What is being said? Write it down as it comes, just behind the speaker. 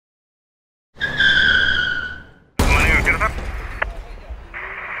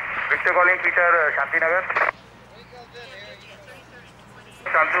Mr. calling Peter Shantinagar.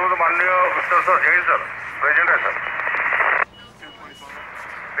 Shantinagar Manniya Mr. Sir Jain sir. Present sir.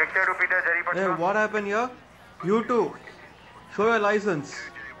 Victor to Peter Jaripatna. Hey, what happened here? You too. Show your license.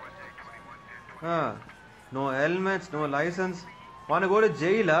 No helmets, no license. Wanna go to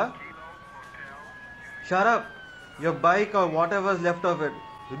jail, huh? Shut up. Your bike or whatever's left of it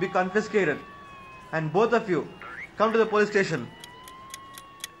will be confiscated. And both of you, come to the police station.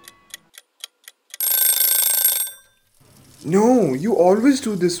 No, you always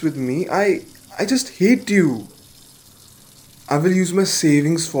do this with me. I just hate you. I will use my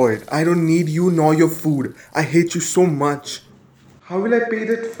savings for it. I don't need you nor your food. I hate you so much. How will I pay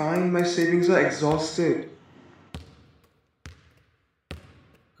that fine? My savings are exhausted.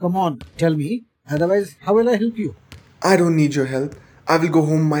 Come on, tell me. Otherwise, how will I help you? I don't need your help. I will go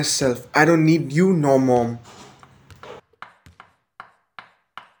home myself. I don't need you nor mom.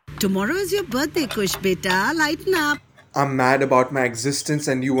 Tomorrow is your birthday, Kush beta. Lighten up. I'm mad about my existence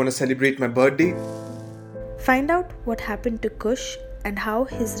and you want to celebrate my birthday? Find out what happened to Kush and how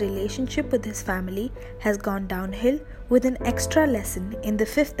his relationship with his family has gone downhill with an extra lesson in the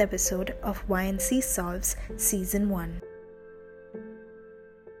 5th episode of YnC Solves Season 1.